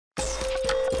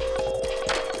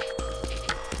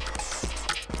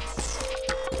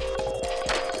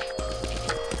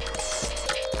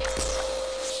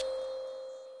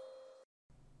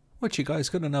What you guys,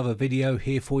 got another video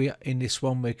here for you. In this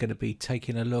one we're going to be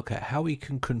taking a look at how we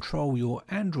can control your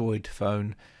Android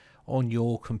phone on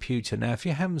your computer. Now if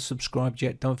you haven't subscribed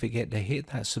yet, don't forget to hit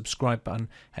that subscribe button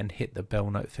and hit the bell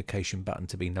notification button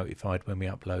to be notified when we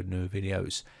upload new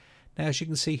videos. Now as you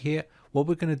can see here, what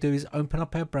we're going to do is open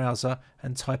up our browser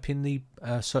and type in the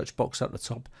search box at the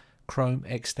top, Chrome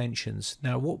extensions.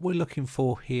 Now what we're looking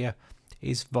for here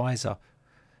is Vysor.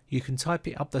 You can type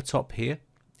it up the top here,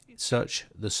 search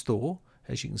the store,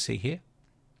 as you can see here,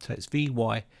 so it's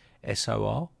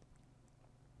Vysor.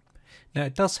 Now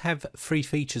it does have free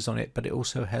features on it, but it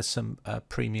also has some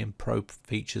premium pro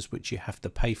features which you have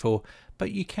to pay for,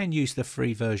 but you can use the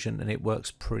free version and it works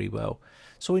pretty well.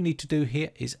 So all we need to do here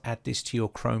is add this to your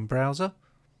Chrome browser.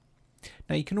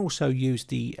 Now you can also use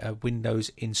the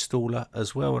Windows installer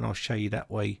as well, and I'll show you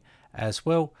that way as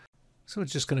well. So we're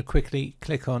just going to quickly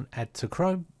click on add to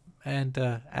Chrome and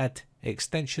add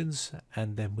extensions,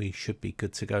 and then we should be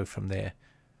good to go from there.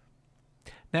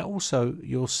 Now also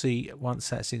you'll see once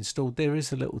that's installed there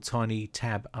is a little tiny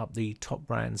tab up the top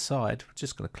right hand side. We're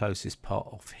just going to close this part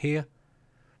off here,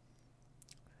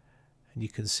 and you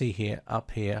can see here up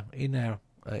here in our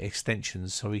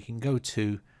extensions, so we can go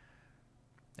to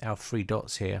our three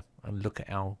dots here and look at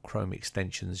our Chrome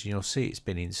extensions. You'll see it's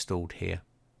been installed here.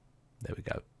 There we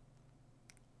go.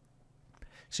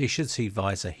 So you should see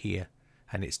Vysor here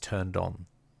and it's turned on.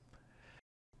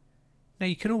 Now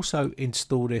you can also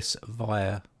install this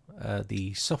via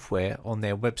the software on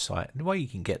their website, and the way you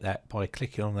can get that by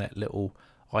clicking on that little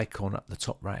icon at the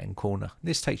top right hand corner.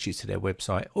 This takes you to their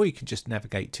website, or you can just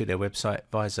navigate to their website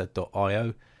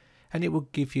visor.io, and it will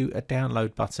give you a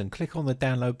download button. Click on the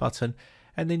download button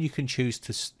and then you can choose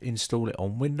to install it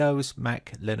on Windows,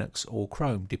 Mac, Linux or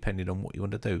Chrome depending on what you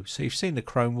want to do. So you've seen the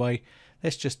Chrome way,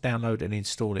 let's just download and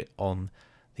install it on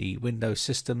the Windows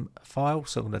system file.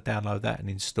 So I'm going to download that and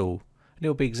install, and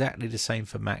it'll be exactly the same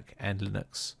for Mac and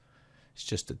Linux. It's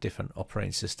just a different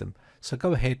operating system. So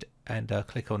go ahead and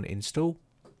click on install.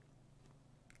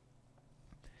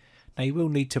 Now you will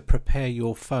need to prepare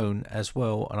your phone as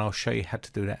well, and I'll show you how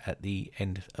to do that at the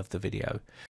end of the video.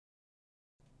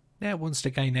 Now it wants to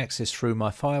gain access through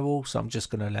my firewall, so I'm just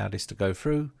going to allow this to go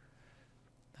through,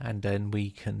 and then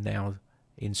we can now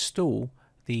install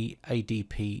the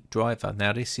ADP driver.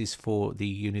 Now this is for the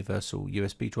universal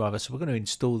USB driver, so we're going to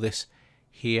install this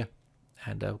here,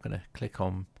 and we're going to click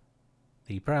on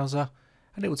the browser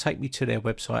and it will take me to their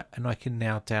website, and I can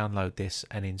now download this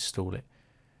and install it.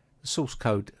 The source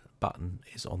code button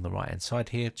is on the right hand side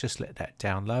here. Just let that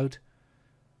download,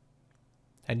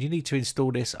 and you need to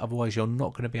install this, otherwise you're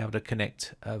not going to be able to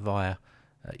connect via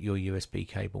your USB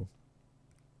cable.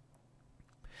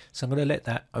 So I'm going to let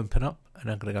that open up,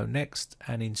 and I'm going to go next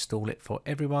and install it for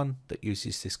everyone that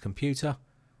uses this computer.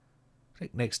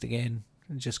 Click next again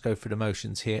and just go through the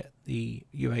motions here. The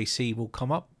UAC will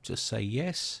come up, just say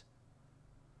yes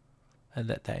and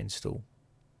let that install.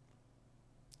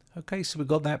 Okay, so we've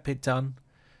got that bit done.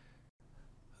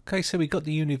 Okay, so we've got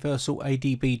the universal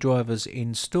ADB drivers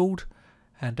installed,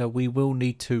 and we will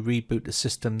need to reboot the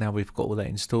system now we've got all that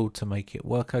installed to make it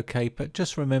work okay. But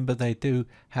just remember, they do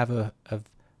have a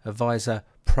Vysor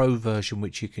Pro version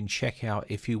which you can check out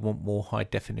if you want more high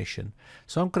definition.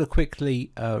 So I'm going to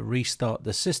quickly restart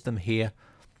the system here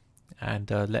and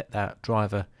let that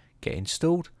driver get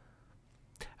installed,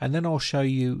 and then I'll show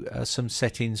you some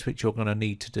settings which you're going to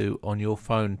need to do on your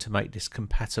phone to make this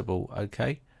compatible.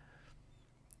 Okay,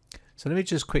 so let me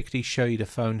just quickly show you the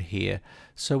phone here.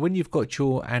 So when you've got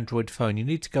your Android phone, you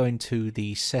need to go into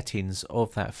the settings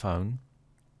of that phone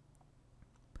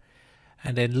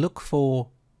and then look for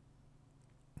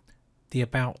the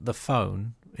about the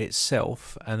phone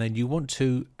itself, and then you want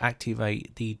to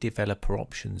activate the developer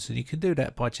options, and you can do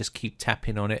that by just keep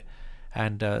tapping on it,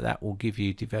 and that will give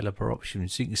you developer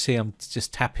options. So you can see I'm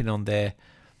just tapping on there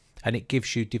and it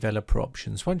gives you developer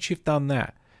options. Once you've done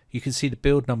that, you can see the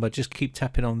build number, just keep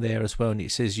tapping on there as well, and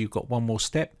it says you've got one more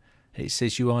step, and it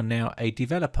says you are now a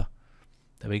developer.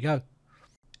 There we go.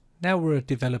 Now we're a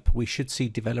developer, we should see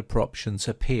developer options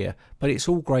appear, but it's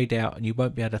all grayed out and you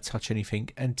won't be able to touch anything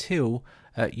until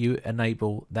you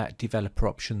enable that developer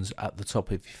options at the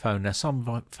top of your phone. Now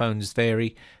some phones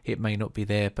vary, it may not be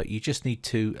there, but you just need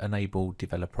to enable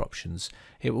developer options.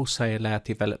 It will say allow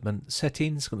development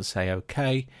settings. I'm going to say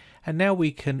OK, and now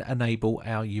we can enable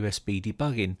our USB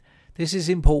debugging. This is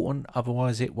important,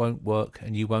 otherwise it won't work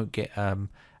and you won't get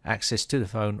access to the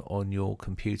phone on your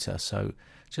computer. So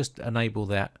just enable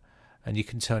that, and you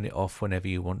can turn it off whenever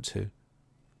you want to.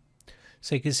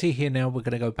 So you can see here now we're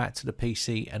going to go back to the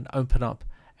PC and open up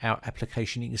our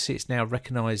application. You can see it's now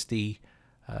recognized the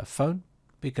phone.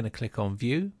 We're going to click on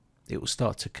view. it will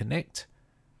start to connect,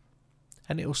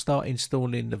 and it will start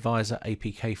installing the Vysor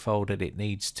APK file that it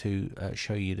needs to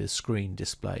show you the screen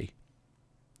display.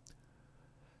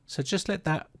 So just let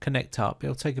that connect up.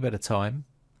 It'll take a bit of time.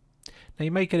 Now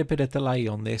you may get a bit of delay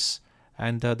on this,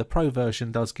 and the Pro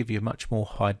version does give you much more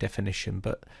high definition,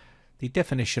 but the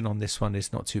definition on this one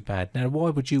is not too bad. Now,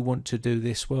 why would you want to do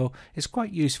this? Well, it's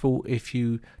quite useful if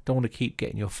you don't want to keep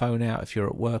getting your phone out, if you're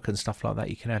at work and stuff like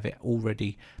that. You can have it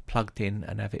already plugged in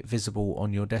and have it visible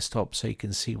on your desktop so you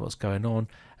can see what's going on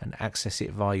and access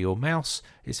it via your mouse.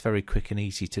 It's very quick and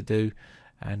easy to do.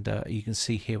 And you can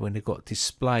see here when they've got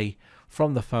display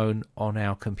from the phone on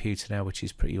our computer now, which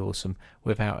is pretty awesome,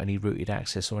 without any rooted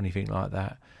access or anything like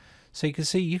that. So you can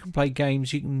see you can play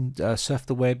games, you can surf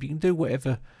the web, you can do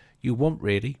whatever you want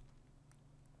really.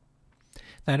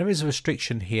 Now there is a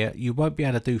restriction here. You won't be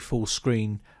able to do full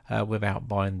screen without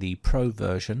buying the Pro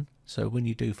version. So when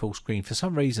you do full screen, for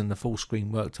some reason the full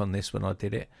screen worked on this when I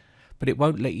did it, but it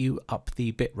won't let you up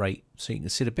the bit rate. So you can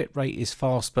see the bit rate is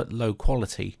fast but low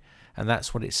quality, and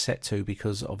that's what it's set to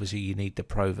because obviously you need the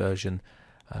Pro version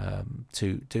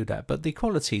to do that. But the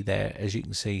quality there, as you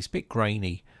can see, is a bit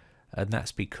grainy, and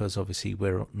that's because obviously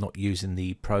we're not using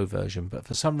the Pro version. But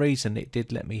for some reason it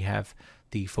did let me have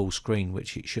the full screen,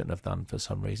 which it shouldn't have done for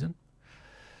some reason.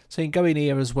 So you can go in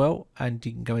here as well, and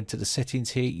you can go into the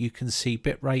settings here. You can see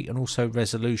bitrate and also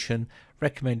resolution,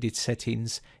 recommended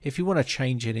settings. If you want to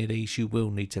change any of these, you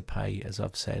will need to pay, as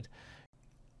I've said.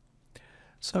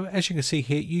 So as you can see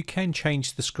here, you can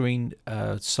change the screen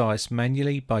size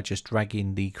manually by just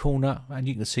dragging the corner, and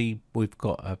you can see we've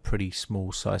got a pretty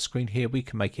small size screen here. We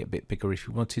can make it a bit bigger if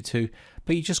you wanted to,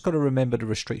 but you just got to remember the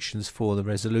restrictions for the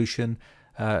resolution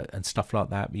and stuff like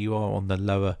that. You are on the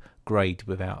lower grade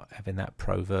without having that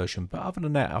Pro version, but other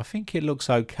than that I think it looks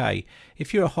okay.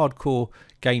 If you're a hardcore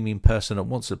gaming person that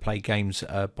wants to play games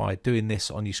by doing this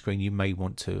on your screen, you may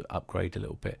want to upgrade a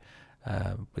little bit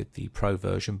with the Pro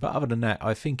version, but other than that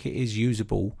I think it is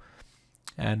usable.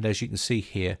 And as you can see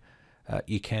here,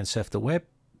 you can surf the web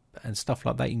and stuff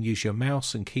like that. You can use your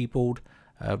mouse and keyboard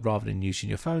rather than using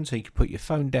your phone, so you can put your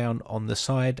phone down on the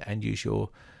side and use your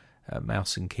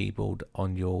mouse and keyboard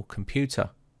on your computer.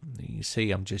 You can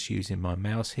see I'm just using my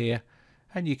mouse here,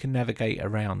 and you can navigate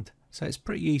around, so it's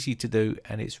pretty easy to do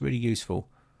and it's really useful.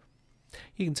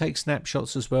 You can take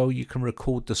snapshots as well. You can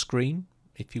record the screen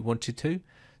if you wanted to,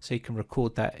 so you can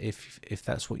record that if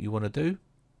that's what you want to do.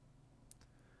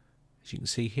 As you can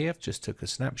see here, I've just took a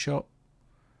snapshot,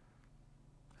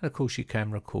 and of course you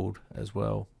can record as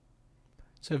well,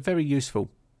 so very useful.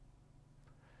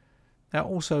 Now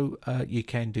also you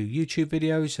can do YouTube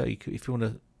videos, so if you want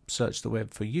to search the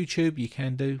web for YouTube, you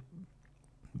can do.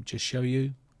 Just show you.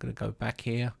 I'm going to go back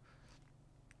here,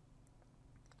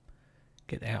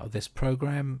 get out of this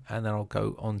program, and then I'll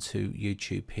go onto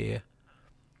YouTube here.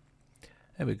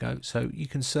 There we go. So you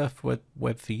can surf web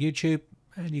for YouTube,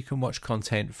 and you can watch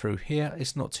content through here.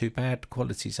 It's not too bad,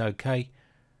 quality's okay,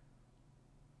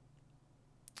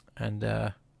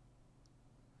 and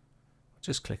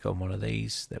just click on one of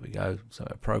these. There we go. So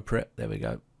appropriate. There we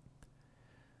go.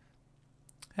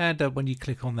 And when you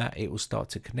click on that, it will start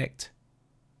to connect.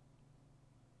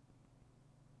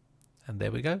 And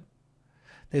there we go.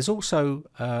 There's also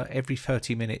every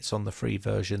 30 minutes on the free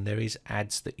version, there is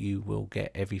ads that you will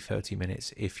get every 30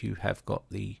 minutes if you have got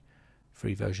the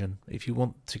free version. If you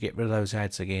want to get rid of those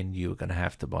ads again, you're going to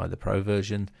have to buy the Pro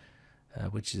version,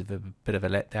 which is a bit of a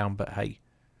letdown, but hey,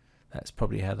 that's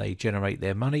probably how they generate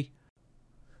their money.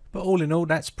 But all in all,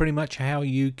 that's pretty much how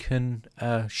you can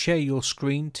share your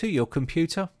screen to your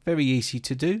computer. Very easy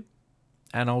to do.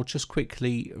 And I'll just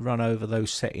quickly run over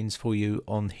those settings for you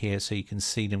on here so you can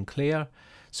see them clear.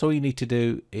 So all you need to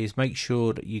do is make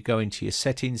sure that you go into your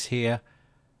settings here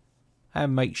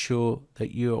and make sure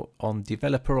that you're on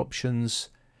developer options.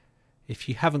 If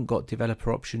you haven't got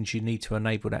developer options, you need to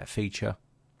enable that feature.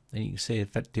 And you can see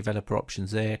developer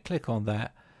options there. Click on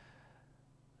that,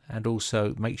 and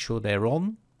also make sure they're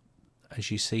on,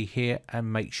 as you see here,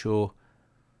 and make sure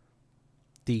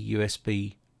the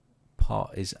USB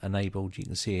part is enabled. You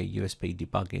can see a USB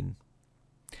debugging.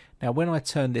 Now when I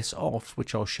turn this off,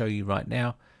 which I'll show you right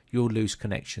now, you'll lose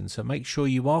connection. So make sure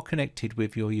you are connected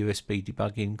with your USB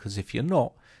debugging, because if you're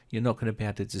not going to be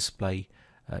able to display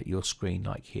your screen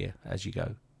like here as you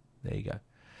go. There you go.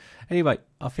 Anyway,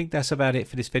 I think that's about it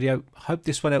for this video. I hope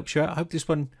this one helps you out. I hope this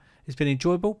one has been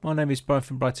enjoyable. My name is Brian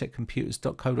from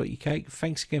briteccomputers.co.uk.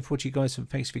 Thanks again for watching, guys, and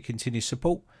thanks for your continued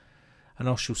support. And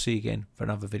I shall see you again for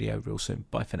another video real soon.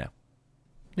 Bye for now.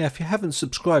 Now, if you haven't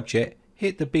subscribed yet,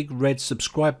 hit the big red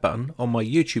subscribe button on my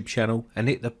YouTube channel and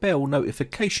hit the bell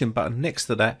notification button next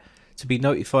to that to be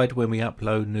notified when we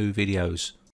upload new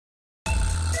videos.